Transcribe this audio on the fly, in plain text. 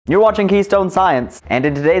You're watching Keystone Science, and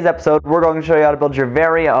in today's episode, we're going to show you how to build your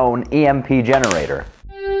very own EMP generator.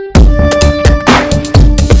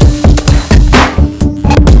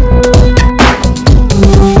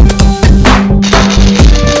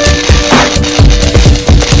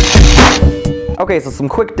 Okay, so some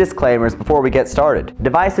quick disclaimers before we get started.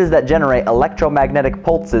 Devices that generate electromagnetic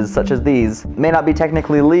pulses such as these may not be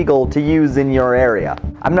technically legal to use in your area.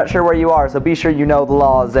 I'm not sure where you are, so be sure you know the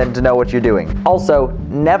laws and to know what you're doing. Also,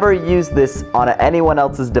 never use this on anyone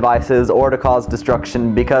else's devices or to cause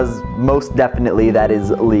destruction, because most definitely that is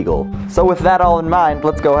illegal. So with that all in mind,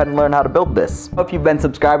 let's go ahead and learn how to build this. If you've been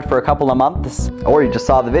subscribed for a couple of months, or you just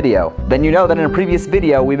saw the video, then you know that in a previous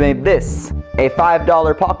video we made this, a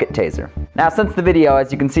 $5 pocket taser. Now since the video,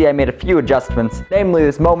 as you can see, I made a few adjustments. Namely,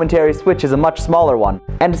 this momentary switch is a much smaller one.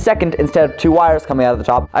 And second, instead of two wires coming out of the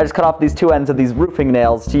top, I just cut off these two ends of these roofing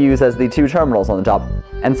nails to use as the two terminals on the top.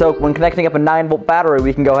 And so when connecting up a 9-volt battery,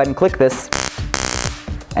 we can go ahead and click this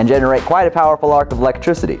and generate quite a powerful arc of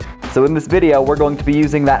electricity. So in this video, we're going to be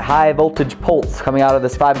using that high voltage pulse coming out of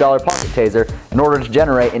this $5 pocket taser in order to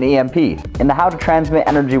generate an EMP. In the How to Transmit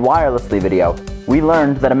Energy Wirelessly video, we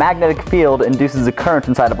learned that a magnetic field induces a current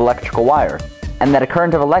inside of electrical wire, and that a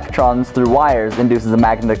current of electrons through wires induces a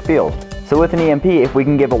magnetic field. So with an EMP, if we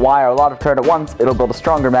can give a wire a lot of current at once, it'll build a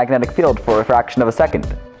stronger magnetic field for a fraction of a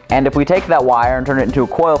second. And if we take that wire and turn it into a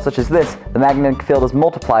coil such as this, the magnetic field is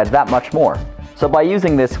multiplied that much more. So by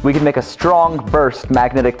using this, we can make a strong burst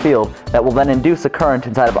magnetic field that will then induce a current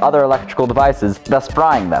inside of other electrical devices, thus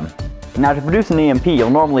frying them. Now to produce an EMP, you'll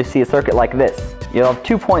normally see a circuit like this. You'll have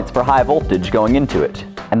 2 points for high voltage going into it.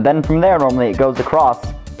 And then from there, normally it goes across.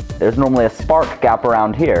 There's normally a spark gap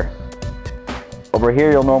around here. Over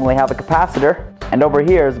here, you'll normally have a capacitor, and over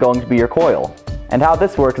here is going to be your coil. And how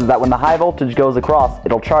this works is that when the high voltage goes across,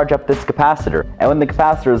 it'll charge up this capacitor. And when the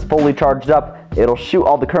capacitor is fully charged up, it'll shoot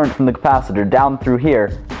all the current from the capacitor down through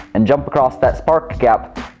here and jump across that spark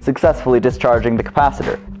gap, successfully discharging the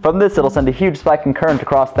capacitor. From this, it'll send a huge spike in current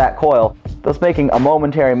across that coil, thus making a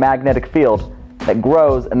momentary magnetic field that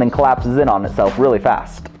grows and then collapses in on itself really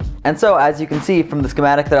fast. And so, as you can see from the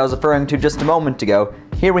schematic that I was referring to just a moment ago,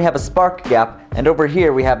 here we have a spark gap, and over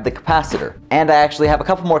here we have the capacitor. And I actually have a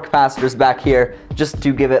couple more capacitors back here, just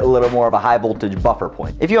to give it a little more of a high voltage buffer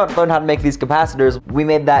point. If you want to learn how to make these capacitors, we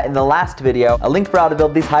made that in the last video. A link for how to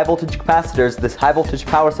build these high voltage capacitors, this high voltage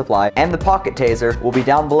power supply, and the pocket taser will be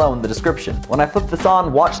down below in the description. When I flip this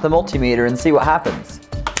on, watch the multimeter and see what happens.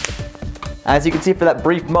 As you can see, for that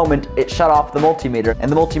brief moment, it shut off the multimeter,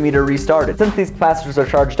 and the multimeter restarted. Since these capacitors are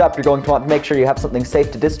charged up, you're going to want to make sure you have something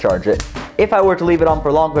safe to discharge it. If I were to leave it on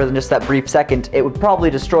for longer than just that brief second, it would probably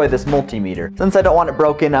destroy this multimeter. Since I don't want it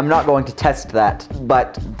broken, I'm not going to test that,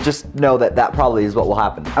 but just know that that probably is what will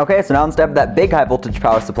happen. Okay, so now instead of that big high voltage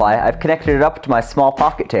power supply, I've connected it up to my small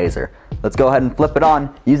pocket taser. Let's go ahead and flip it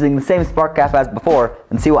on, using the same spark gap as before,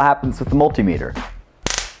 and see what happens with the multimeter.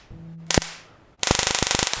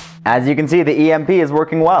 As you can see, the EMP is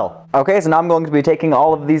working well. Okay, so now I'm going to be taking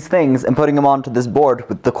all of these things and putting them onto this board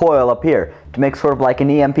with the coil up here to make sort of like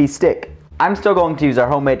an EMP stick. I'm still going to use our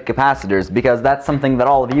homemade capacitors because that's something that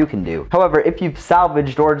all of you can do. However, if you've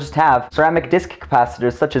salvaged or just have ceramic disc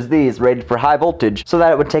capacitors such as these rated for high voltage so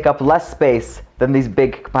that it would take up less space than these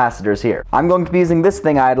big capacitors here. I'm going to be using this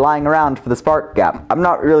thing I had lying around for the spark gap. I'm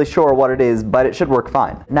not really sure what it is, but it should work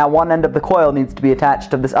fine. Now one end of the coil needs to be attached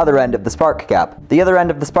to this other end of the spark gap. The other end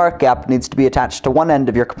of the spark gap needs to be attached to one end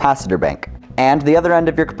of your capacitor bank. And the other end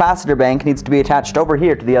of your capacitor bank needs to be attached over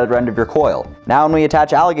here to the other end of your coil. Now when we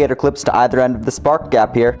attach alligator clips to either end of the spark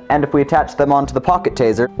gap here, and if we attach them onto the pocket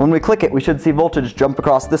taser, when we click it we should see voltage jump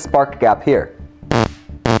across this spark gap here.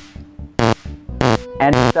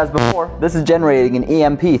 And just as before, this is generating an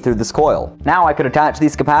EMP through this coil. Now I could attach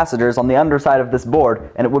these capacitors on the underside of this board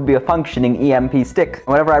and it would be a functioning EMP stick.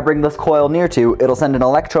 Whenever I bring this coil near to, it'll send an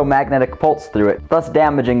electromagnetic pulse through it, thus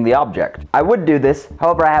damaging the object. I would do this,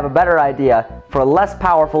 however I have a better idea for a less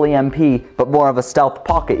powerful EMP, but more of a stealth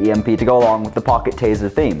pocket EMP to go along with the pocket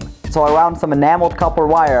taser theme. So I wound some enameled copper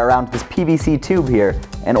wire around this PVC tube here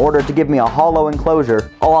in order to give me a hollow enclosure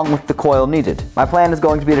along with the coil needed. My plan is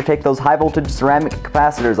going to be to take those high voltage ceramic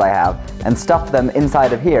capacitors I have and stuff them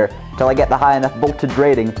inside of here until I get the high enough voltage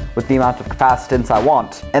rating with the amount of capacitance I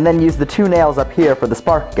want, and then use the two nails up here for the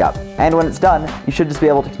spark gap. And when it's done, you should just be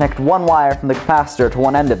able to connect one wire from the capacitor to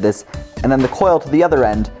one end of this, and then the coil to the other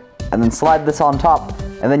end, and then slide this on top,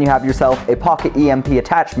 and then you have yourself a pocket EMP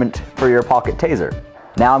attachment for your pocket taser.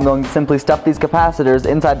 Now I'm going to simply stuff these capacitors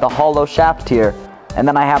inside the hollow shaft here and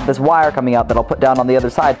then I have this wire coming out that I'll put down on the other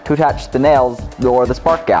side to attach the nails or the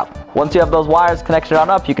spark gap. Once you have those wires connected on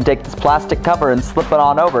up, you can take this plastic cover and slip it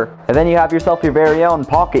on over, and then you have yourself your very own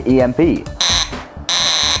pocket EMP.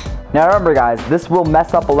 Now remember guys, this will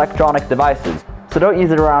mess up electronic devices, so don't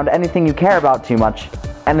use it around anything you care about too much,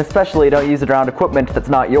 and especially don't use it around equipment that's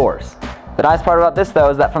not yours. The nice part about this though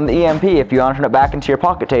is that from the EMP, if you want to turn it back into your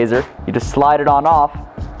pocket taser, you just slide it on off,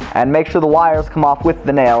 and make sure the wires come off with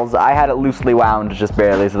the nails. I had it loosely wound, just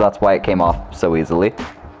barely, so that's why it came off so easily.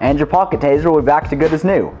 And your pocket taser will be back to good as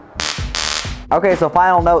new. Okay, so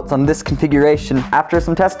final notes on this configuration. After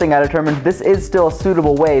some testing, I determined this is still a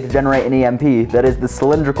suitable way to generate an EMP, that is the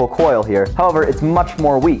cylindrical coil here. However, it's much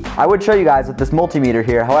more weak. I would show you guys with this multimeter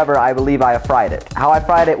here, however, I believe I have fried it. How I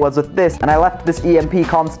fried it was with this, and I left this EMP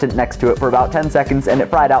constant next to it for about 10 seconds, and it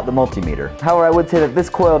fried out the multimeter. However, I would say that this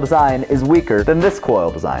coil design is weaker than this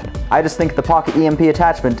coil design. I just think the pocket EMP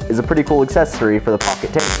attachment is a pretty cool accessory for the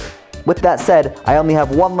pocket taser. With that said, I only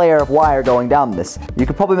have one layer of wire going down this. You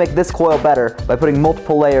could probably make this coil better by putting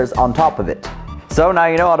multiple layers on top of it. So now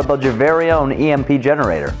you know how to build your very own EMP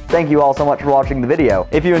generator. Thank you all so much for watching the video.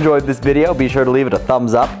 If you enjoyed this video, be sure to leave it a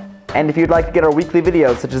thumbs up. And if you'd like to get our weekly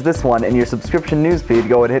videos such as this one in your subscription newsfeed,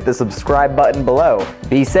 go and hit the subscribe button below.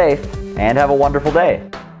 Be safe, and have a wonderful day.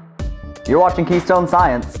 You're watching Keystone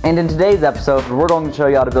Science, and in today's episode, we're going to show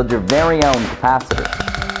you how to build your very own capacitor.